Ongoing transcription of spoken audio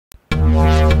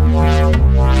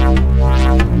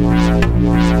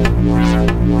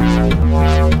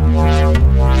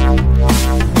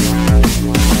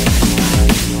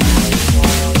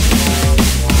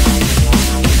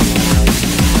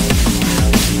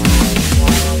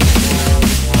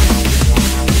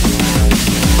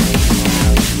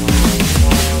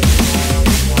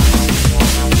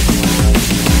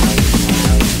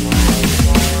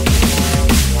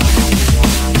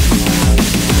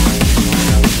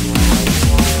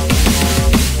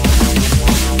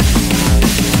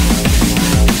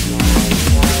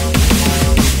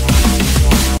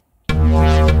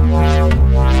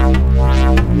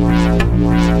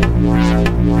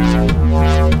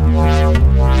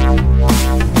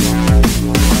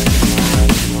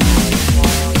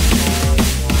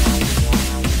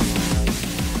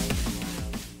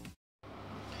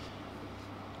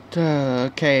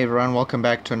Okay, everyone, welcome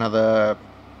back to another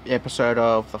episode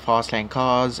of the Fast Lane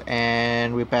Cars,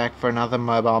 and we're back for another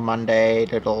Mobile Monday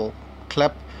little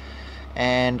clip.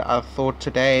 And I thought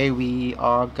today we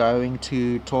are going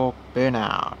to talk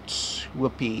burnout.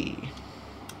 Whoopee.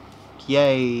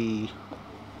 Yay.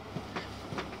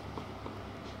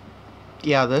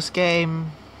 Yeah, this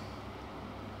game,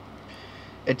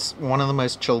 it's one of the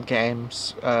most chill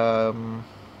games.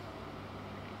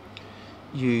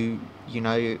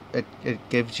 It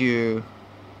gives you,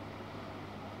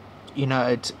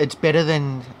 it's better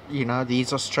than,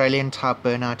 these Australian type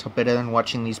burnout are better than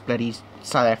watching these bloody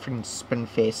South African spin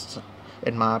fests,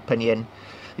 in my opinion.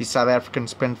 These South African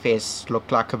spin fests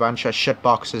look like a bunch of shit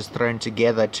boxes thrown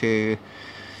together to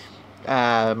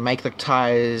make the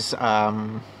tires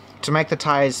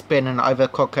spin and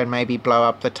overcook and maybe blow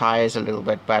up the tires a little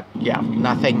bit, but yeah,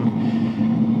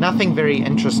 nothing very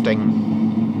interesting.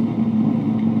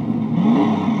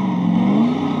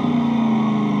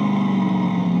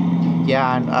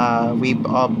 Yeah, and we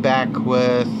are back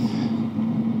with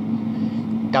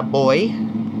the boy.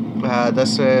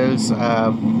 This is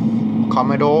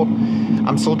Commodore.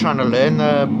 I'm still trying to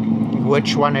learn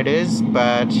which one it is,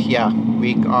 but yeah,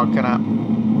 we are gonna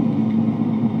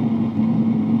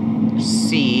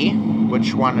see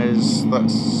which one is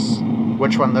this.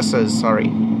 Which one this is? Sorry.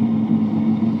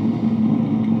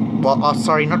 Well,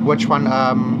 sorry, not which one.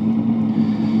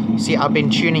 See, I've been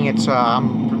tuning it, so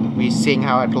we're seeing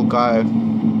how it will go,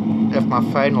 if my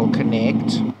phone will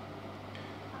connect.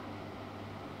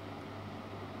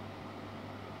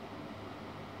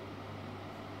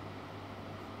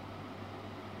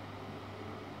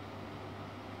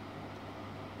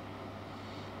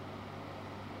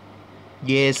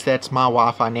 Yes, that's my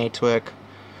Wi-Fi network.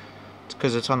 It's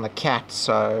because it's on the cat,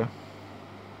 so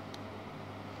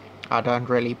I don't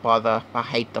really bother. I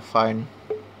hate the phone.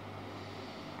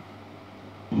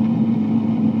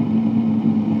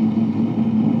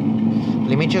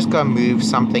 Let me just go move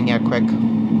something here quick.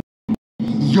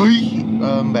 Yay!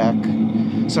 I'm back.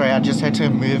 Sorry, I just had to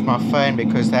move my phone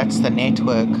because that's the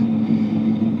network.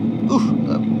 Ooh,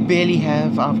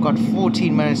 I've got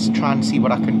 14 minutes to try and see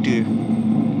what I can do.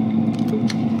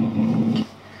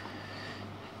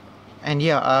 And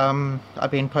yeah,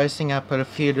 I've been posting up a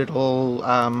few little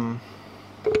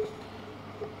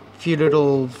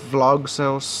vlogs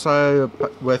or so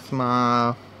with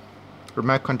my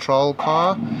remote control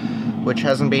car, which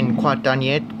hasn't been quite done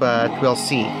yet, but we'll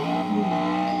see.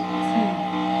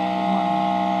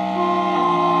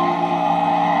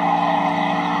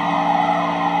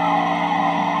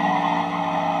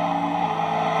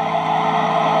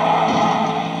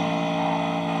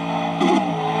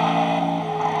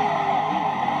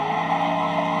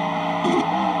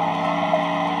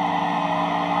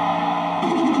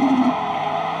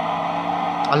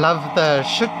 I love the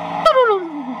shit.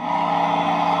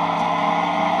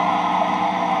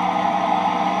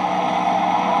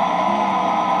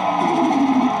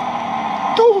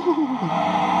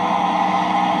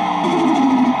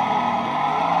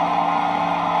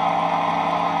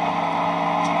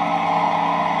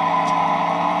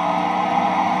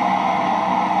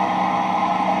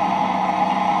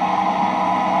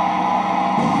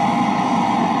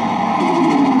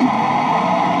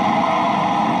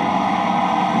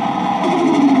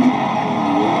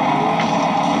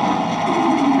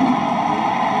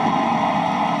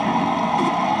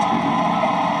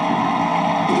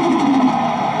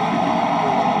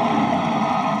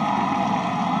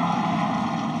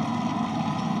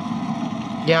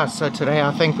 Yeah, so today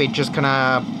I think we're just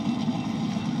gonna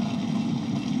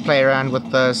play around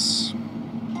with this,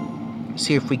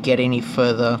 see if we get any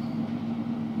further.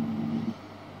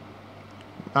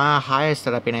 Highest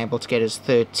that I've been able to get is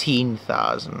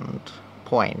 13,000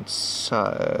 points,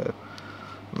 so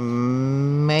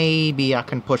maybe I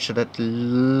can push it a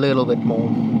little bit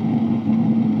more.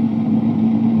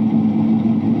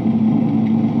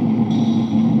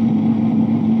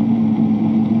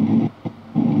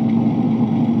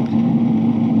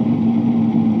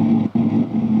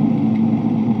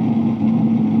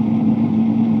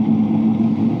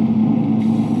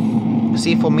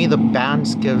 See, for me, the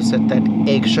bounce gives it that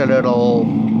extra little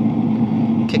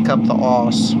kick up the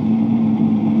arse. I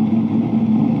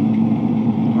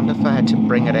wonder if I had to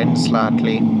bring it in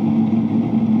slightly.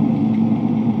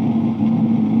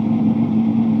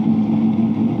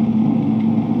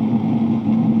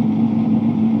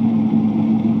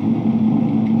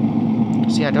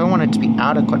 See, I don't want it to be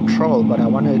out of control, but I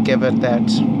want to give it that...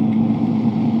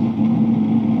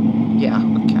 Yeah,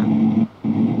 okay.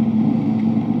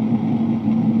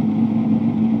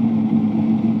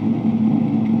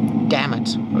 Damn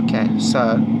it. Okay,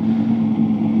 so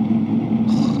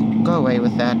away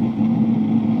with that.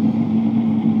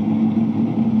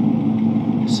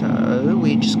 So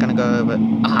we're just gonna go over.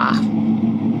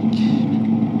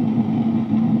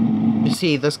 You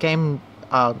see, this game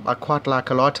I quite like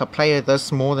a lot. I play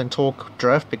this more than Talk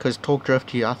Drift, because Talk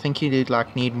Drift, I think you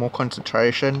need more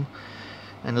concentration.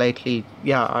 And lately,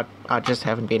 yeah, I just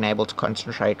haven't been able to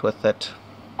concentrate with it.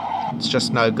 It's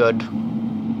just no good.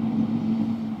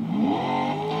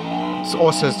 It's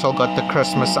also still got the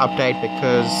Christmas update,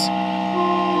 because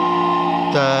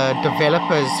the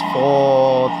developers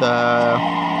for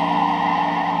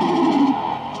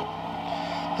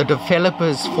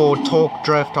Talk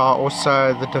Drift are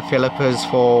also the developers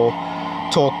for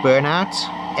Talk Burnout,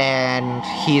 and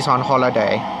he's on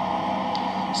holiday.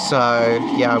 So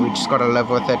yeah, we just gotta live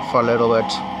with it for a little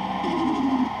bit.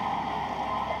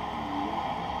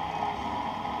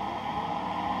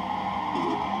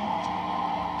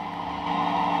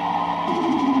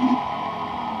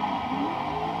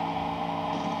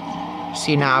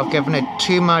 See, now I've given it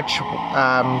too much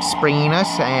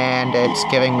springiness, and it's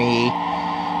giving me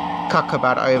cuck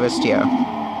about oversteer.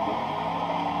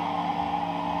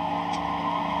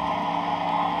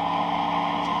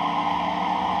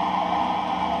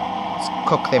 Let's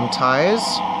cook them tires.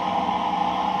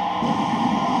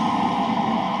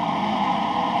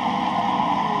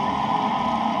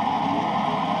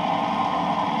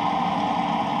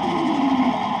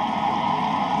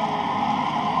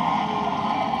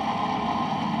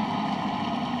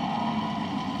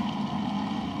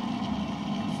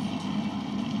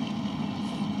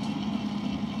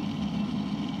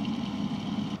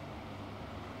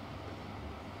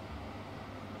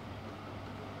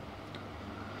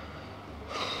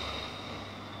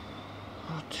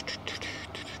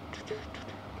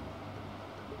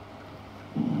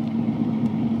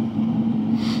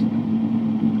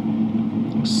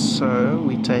 So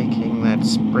we're taking that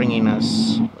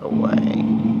springiness away.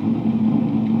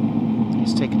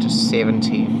 Let's take it to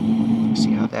 70.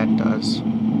 See how that does.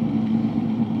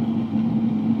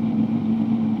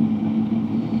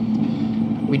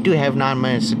 We do have 9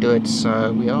 minutes to do it,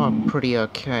 so we are pretty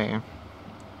okay.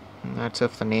 And that's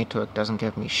if the network doesn't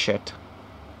give me shit.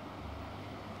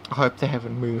 I hope they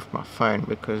haven't moved my phone,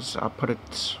 because I put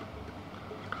it...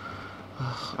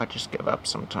 I just give up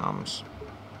sometimes.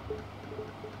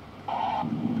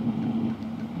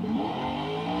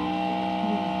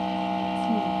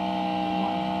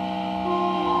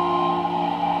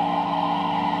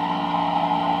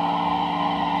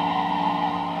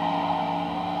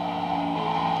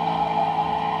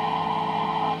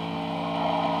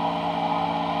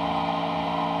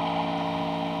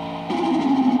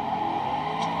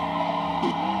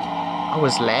 I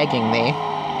was lagging there.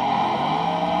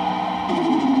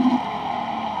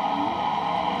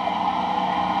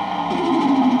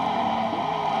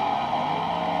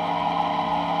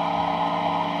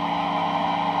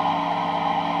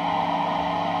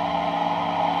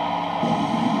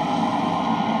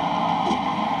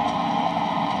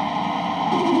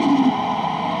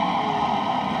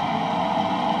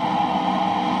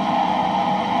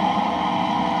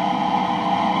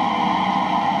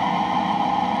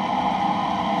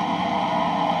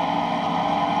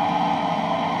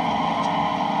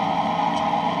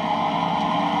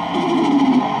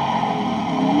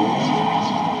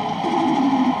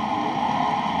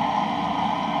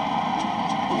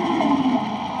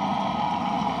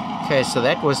 Okay, so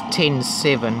that was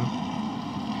 10.7.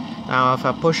 Now if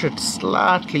I push it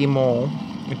slightly more,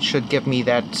 it should give me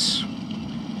that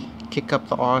kick up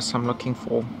the arse I'm looking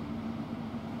for.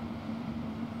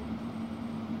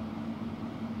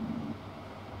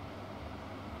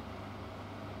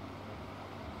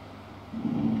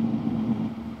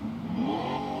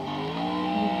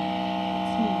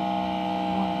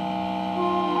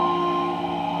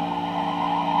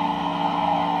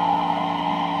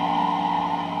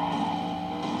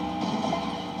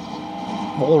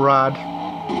 All right.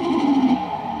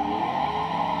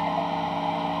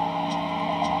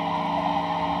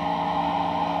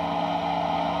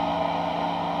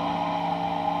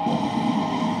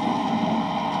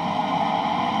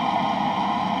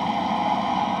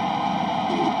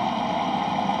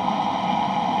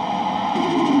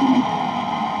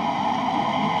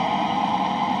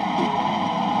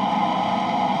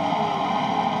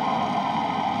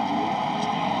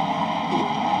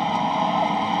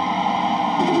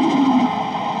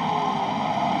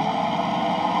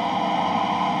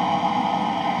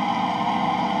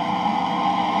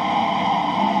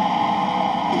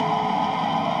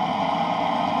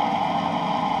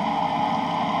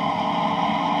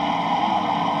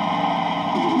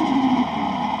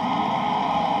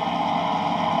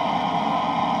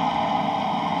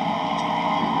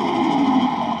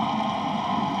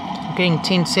 I'm getting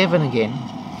 10.7 again.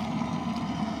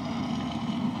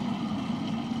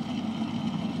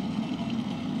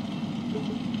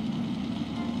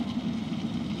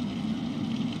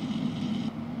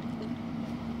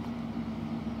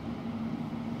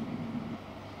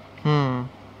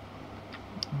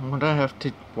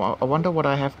 I wonder what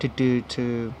I have to do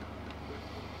to...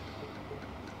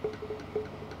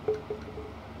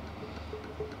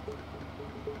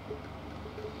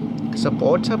 Because I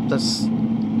brought up this...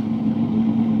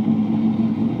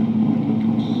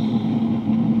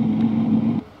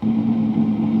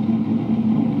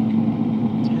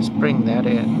 Just bring that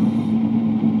in.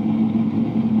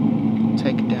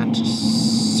 Take it down to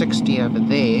 60 over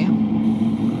there.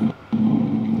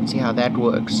 See how that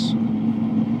works.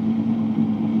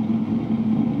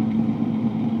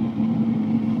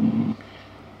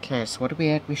 Okay, so what are we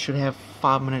at? We should have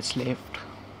 5 minutes left.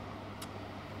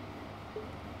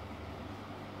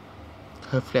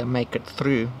 Hopefully I make it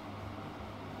through.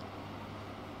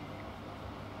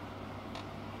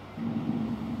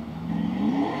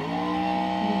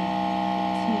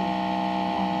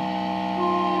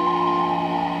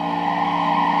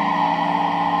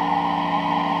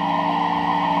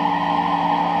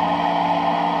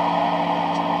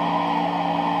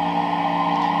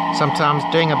 Sometimes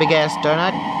doing a big ass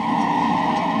donut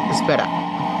is better.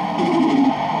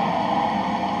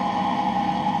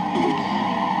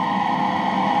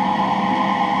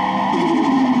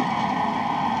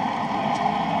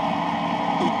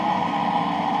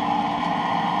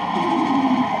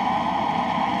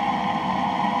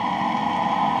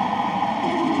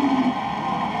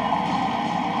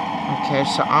 Okay,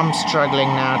 so I'm struggling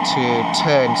now to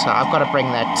turn, so I've got to bring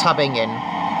that tubbing in.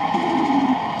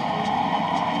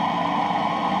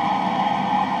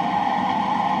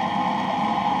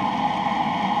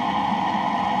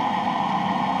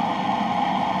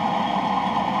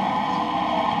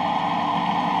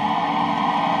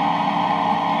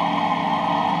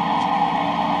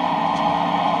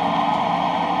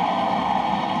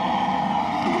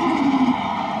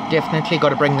 Definitely got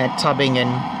to bring that tubbing in.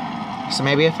 So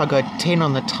maybe if I go 10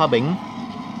 on the tubbing,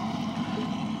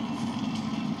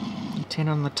 10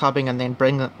 on the tubbing, and then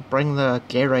bring the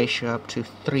gear ratio up to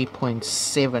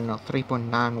 3.7 or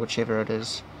 3.9, whichever it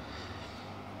is.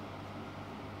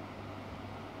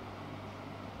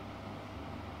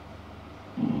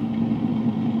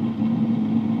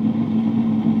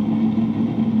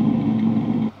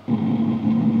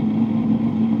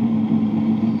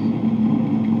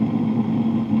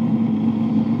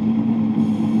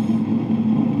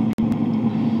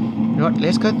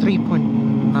 Let's go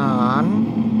 3.9,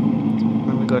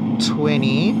 and we got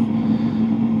 20,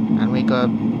 and we got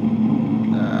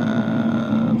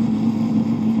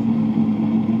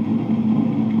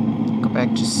go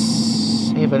back to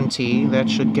 70. That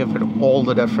should give it all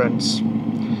the difference.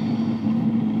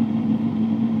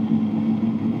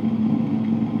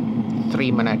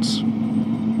 3 minutes.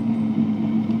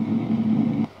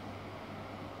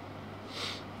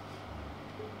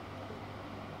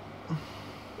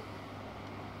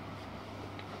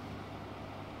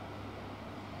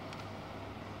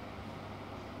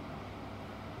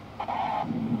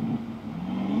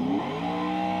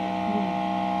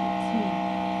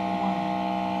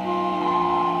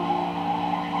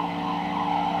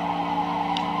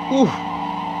 Ooh,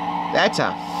 that's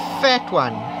a fat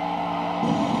one.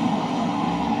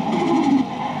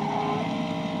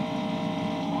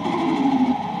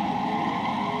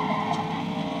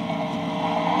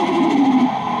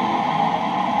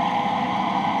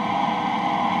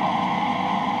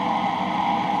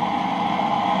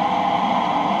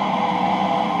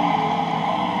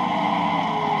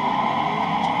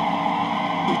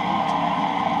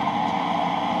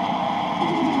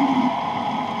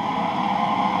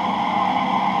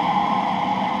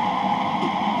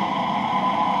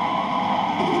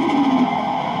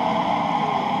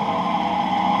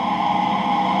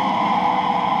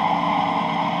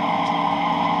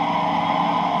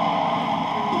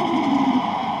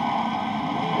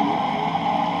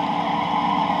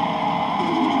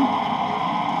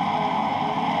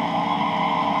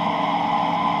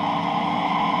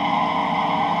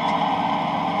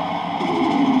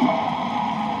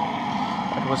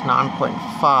 Was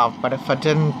 9.5, but if I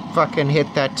didn't fucking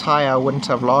hit that tire, I wouldn't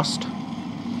have lost.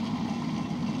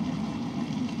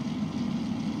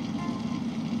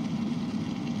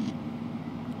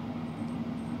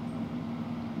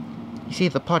 You see,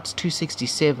 the pot's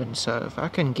 267, so if I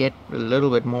can get a little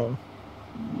bit more.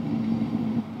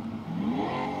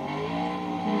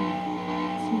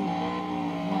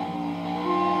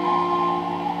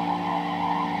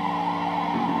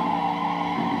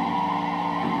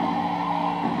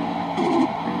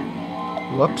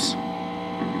 Whoops.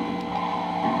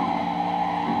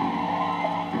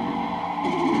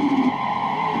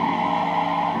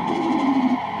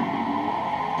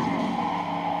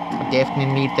 I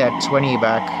definitely need that 20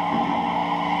 back.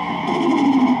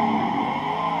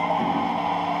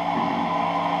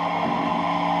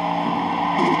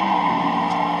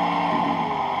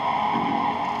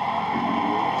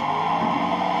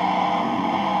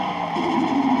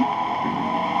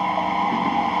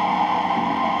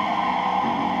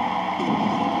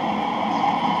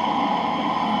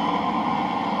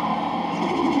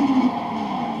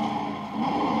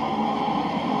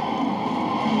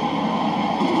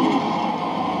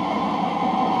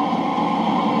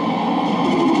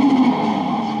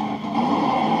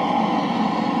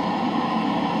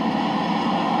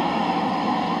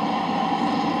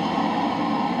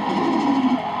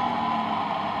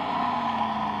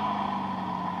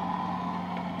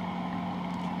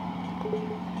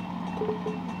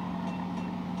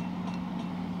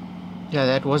 Yeah,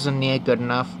 that wasn't near good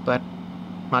enough, but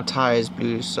my tires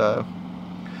blew, so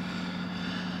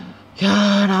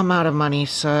yeah, and I'm out of money,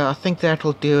 so I think that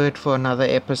will do it for another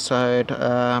episode.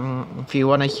 If you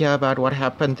want to hear about what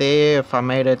happened there, if I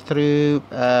made it through,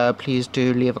 please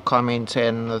do leave a comment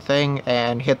in the thing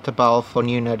and hit the bell for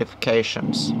new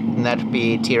notifications. And that'd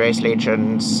be T-Race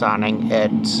Legends signing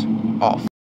it off.